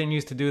 Typewriters didn't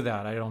used to do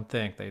that. I don't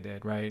think they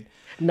did, right?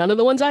 None of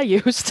the ones I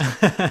used.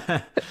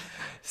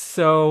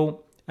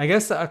 So I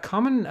guess a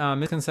common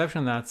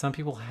misconception that some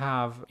people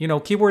have,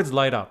 keyboards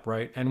light up,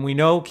 right? And we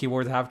know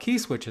keyboards have key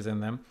switches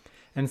in them.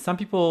 And some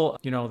people,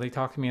 they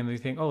talk to me and they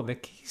think, oh, the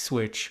key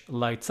switch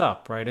lights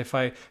up, right?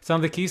 Some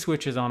of the key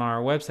switches on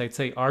our website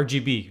say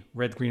RGB,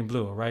 red, green,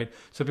 blue, right?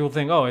 So people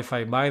think, oh, if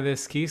I buy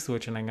this key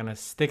switch and I'm going to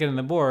stick it in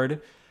the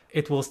board,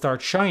 it will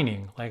start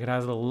shining like it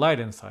has a little light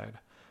inside.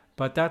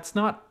 But that's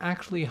not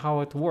actually how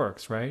it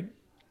works, right?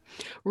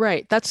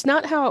 Right. That's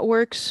not how it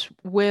works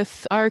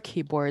with our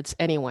keyboards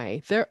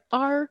anyway. There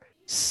are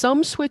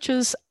some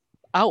switches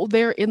out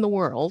there in the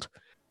world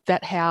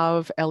that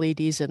have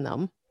LEDs in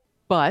them,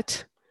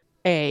 but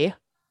A,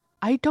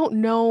 I don't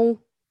know.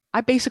 I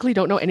basically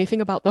don't know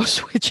anything about those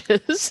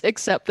switches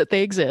except that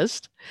they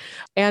exist.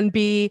 And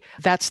B,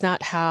 that's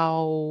not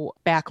how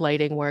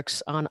backlighting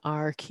works on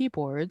our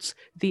keyboards.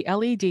 The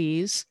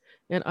LEDs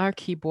in our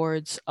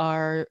keyboards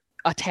are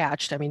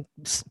attached, I mean,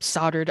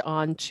 soldered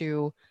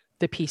onto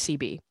the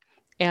PCB.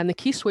 And the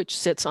key switch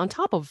sits on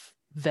top of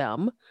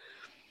them.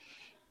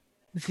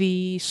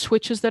 The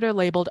switches that are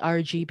labeled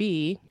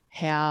RGB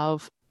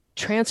have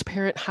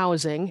transparent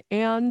housing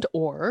and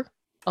or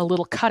a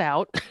little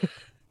cutout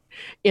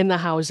in the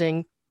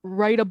housing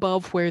right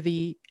above where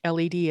the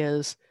LED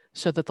is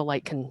so that the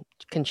light can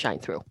shine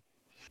through.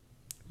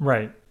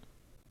 Right.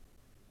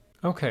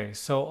 Okay,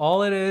 so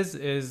all it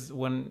is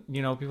when,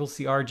 people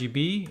see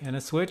RGB in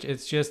a switch,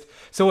 it's just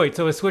so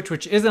a switch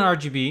which isn't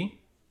RGB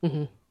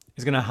Mhm.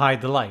 is going to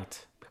hide the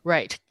light.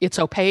 Right. It's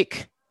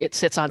opaque. It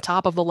sits on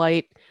top of the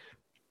light.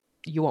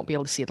 You won't be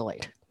able to see the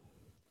light.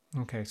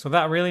 Okay, so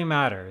that really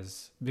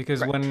matters because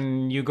Correct.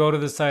 when you go to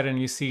the site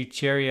and you see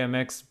Cherry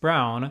MX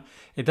Brown,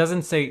 it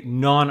doesn't say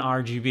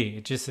non-RGB.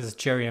 It just says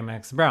Cherry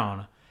MX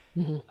Brown.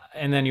 Mhm.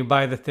 And then you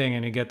buy the thing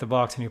and you get the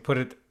box and you put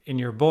it in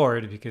your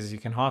board because you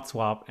can hot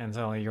swap and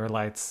suddenly your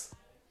lights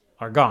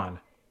are gone.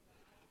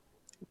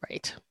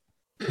 Right.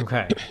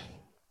 Okay.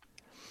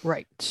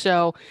 Right.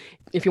 So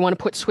if you want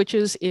to put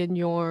switches in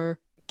your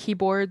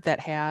keyboard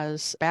that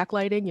has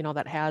backlighting,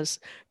 that has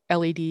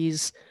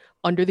LEDs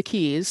under the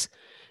keys,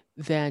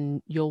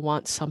 then you'll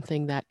want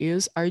something that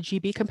is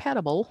RGB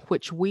compatible,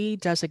 which we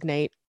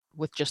designate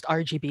with just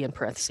RGB in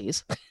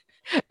parentheses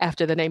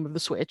after the name of the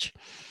switch.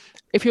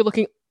 If you're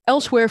looking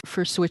elsewhere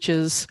for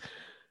switches,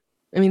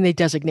 I mean, they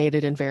designate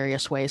it in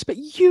various ways, but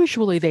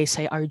usually they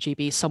say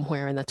RGB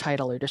somewhere in the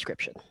title or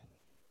description.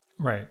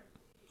 Right.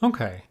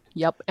 Okay.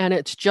 Yep. And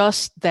it's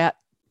just that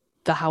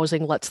the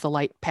housing lets the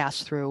light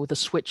pass through. The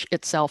switch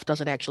itself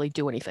doesn't actually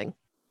do anything.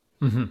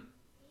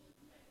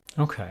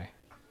 Okay.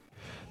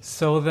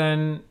 So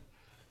then,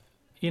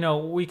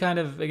 we kind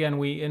of, again,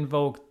 we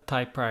invoke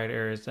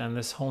typewriters and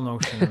this whole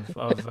notion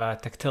of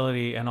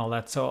tactility and all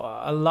that. So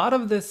a lot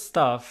of this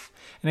stuff,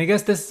 and I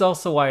guess this is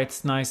also why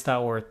it's nice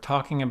that we're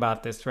talking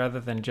about this rather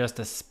than just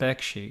a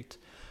spec sheet.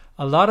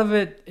 A lot of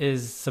it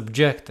is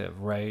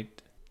subjective, right?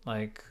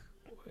 Like,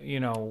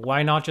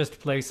 why not just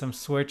play some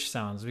switch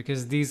sounds?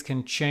 Because these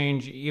can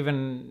change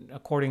even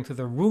according to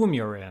the room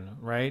you're in,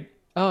 right?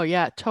 Oh,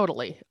 yeah,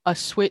 totally. A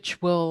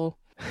switch will,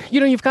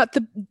 you've got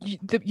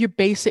your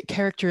basic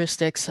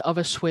characteristics of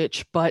a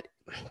switch, but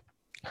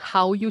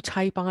how you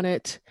type on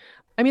it,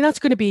 I mean, that's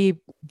going to be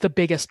the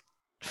biggest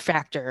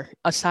factor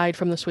aside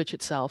from the switch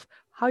itself,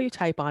 how you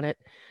type on it.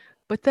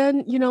 But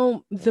then,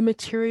 the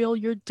material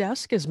your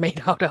desk is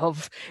made out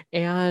of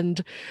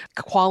and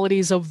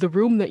qualities of the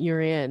room that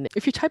you're in.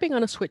 If you're typing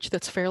on a switch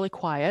that's fairly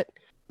quiet,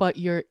 but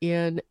you're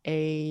in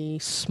a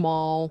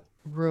small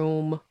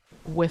room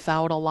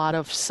without a lot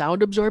of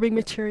sound absorbing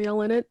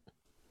material in it,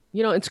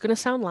 it's going to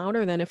sound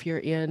louder than if you're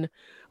in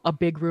a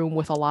big room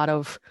with a lot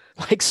of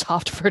like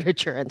soft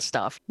furniture and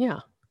stuff. Yeah,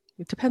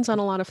 it depends on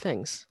a lot of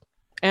things.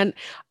 And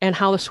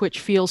how the switch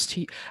feels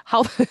to you,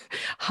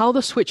 how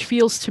the switch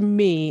feels to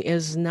me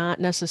is not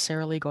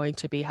necessarily going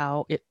to be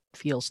how it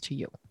feels to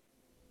you.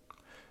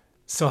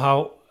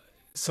 So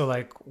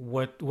like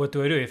what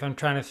do I do if I'm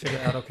trying to figure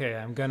out,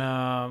 okay,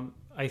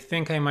 I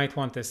think I might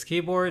want this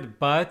keyboard,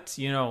 but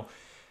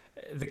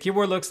the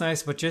keyboard looks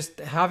nice, but just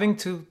having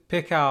to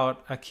pick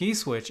out a key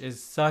switch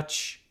is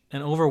such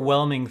an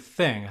overwhelming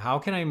thing. How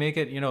can I make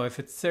it, if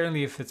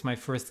it's my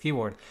first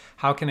keyboard,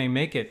 how can I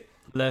make it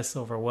less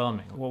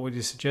overwhelming? What would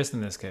you suggest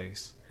in this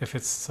case if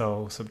it's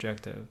so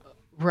subjective?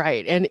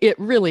 Right. And it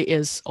really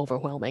is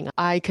overwhelming.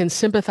 I can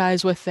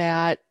sympathize with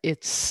that.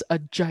 It's a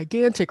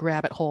gigantic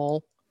rabbit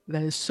hole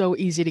that is so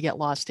easy to get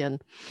lost in.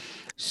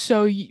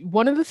 So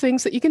one of the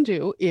things that you can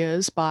do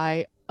is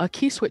buy a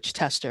key switch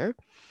tester,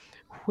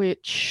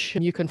 which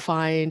you can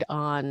find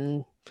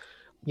on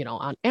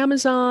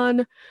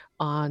Amazon,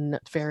 on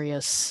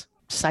various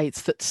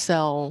sites that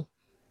sell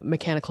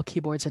mechanical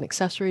keyboards and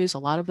accessories. A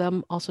lot of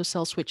them also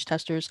sell switch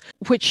testers,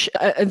 which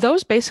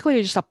those basically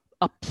are just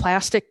a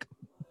plastic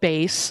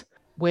base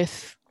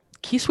with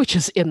key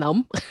switches in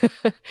them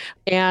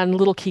and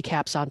little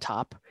keycaps on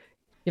top.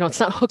 It's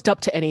not hooked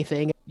up to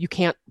anything. You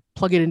can't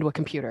plug it into a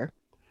computer.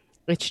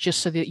 It's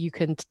just so that you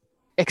can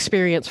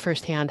experience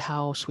firsthand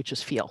how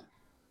switches feel.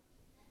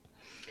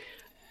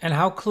 And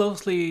how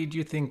closely do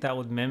you think that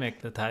would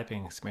mimic the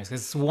typing experience?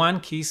 'Cause it's one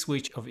key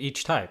switch of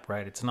each type,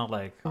 right? It's not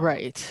like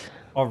Right.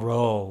 a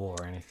row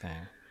or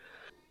anything.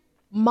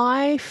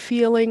 My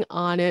feeling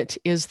on it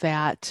is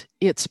that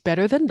it's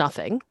better than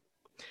nothing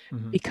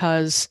Hmm.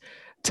 because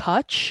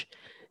touch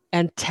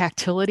and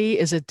tactility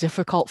is a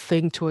difficult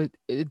thing to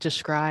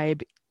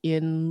describe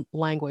in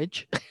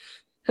language.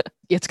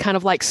 It's kind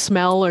of like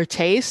smell or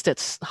taste.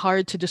 It's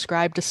hard to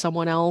describe to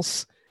someone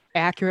else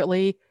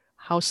accurately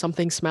how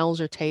something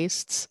smells or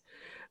tastes.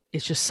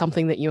 It's just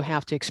something that you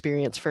have to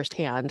experience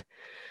firsthand.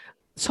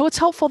 So it's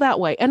helpful that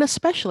way. And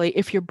especially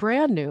if you're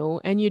brand new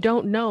and you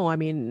don't know, I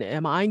mean,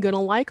 am I going to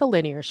like a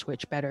linear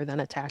switch better than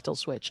a tactile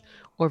switch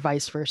or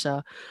vice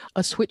versa?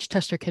 A switch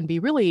tester can be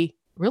really,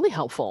 really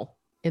helpful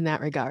in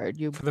that regard.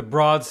 For the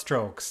broad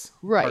strokes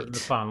part of the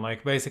Right. fun,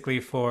 like basically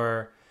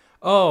for,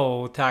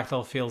 oh,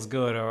 tactile feels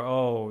good, or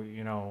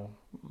oh,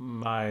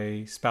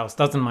 my spouse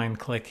doesn't mind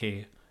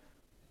clicky,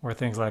 or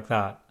things like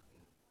that.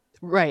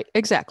 Right,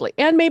 exactly.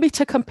 And maybe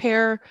to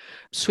compare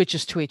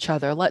switches to each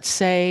other. Let's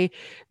say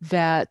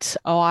that,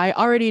 oh, I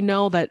already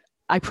know that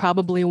I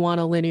probably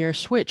want a linear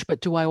switch,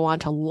 but do I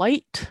want a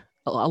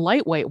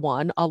lightweight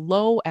one, a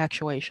low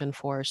actuation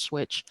force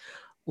switch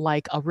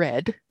like a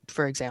red,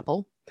 for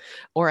example,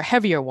 or a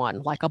heavier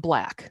one like a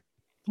black?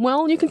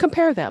 Well, you can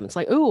compare them. It's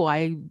like, oh,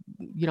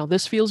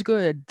 this feels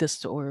good.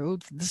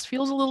 This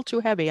feels a little too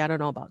heavy. I don't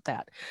know about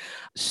that.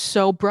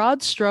 So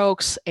broad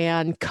strokes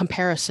and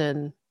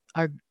comparison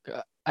are,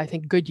 I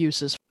think, good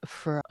uses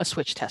for a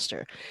switch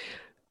tester.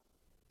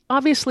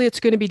 Obviously, it's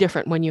going to be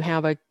different when you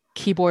have a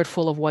keyboard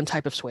full of one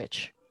type of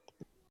switch,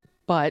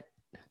 but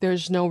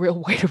there's no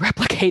real way to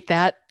replicate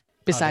that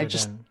Other besides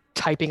just than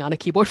typing on a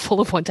keyboard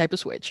full of one type of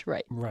switch,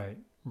 right? right,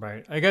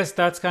 right. I guess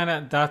that's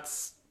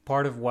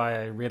part of why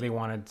I really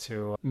wanted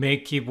to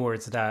make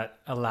keyboards that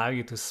allow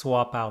you to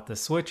swap out the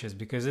switches,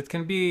 because it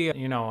can be,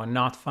 a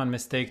not fun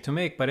mistake to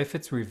make, but if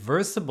it's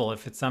reversible,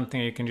 if it's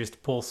something you can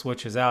just pull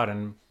switches out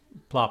and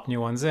plop new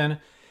ones in,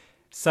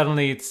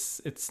 suddenly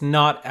it's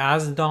not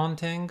as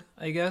daunting,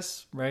 I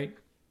guess, right?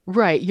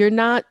 Right. You're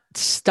not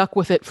stuck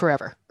with it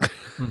forever.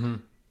 Mm-hmm.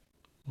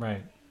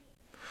 Right.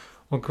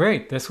 Well,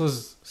 great. This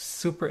was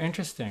super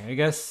interesting. I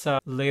guess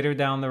later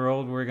down the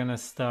road, we're going to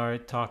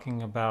start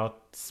talking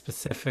about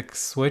specific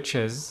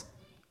switches,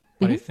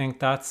 but I Mhm. think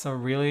that's a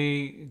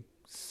really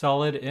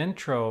solid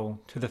intro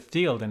to the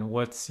field and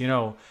why,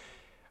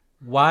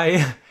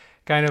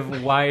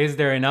 why is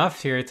there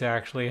enough here to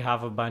actually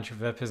have a bunch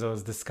of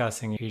episodes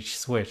discussing each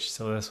switch?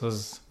 So this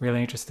was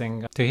really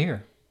interesting to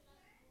hear.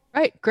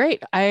 Right.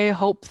 Great. I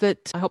hope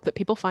that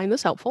people find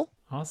this helpful.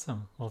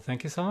 Awesome. Well,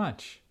 thank you so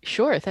much.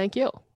 Sure. Thank you.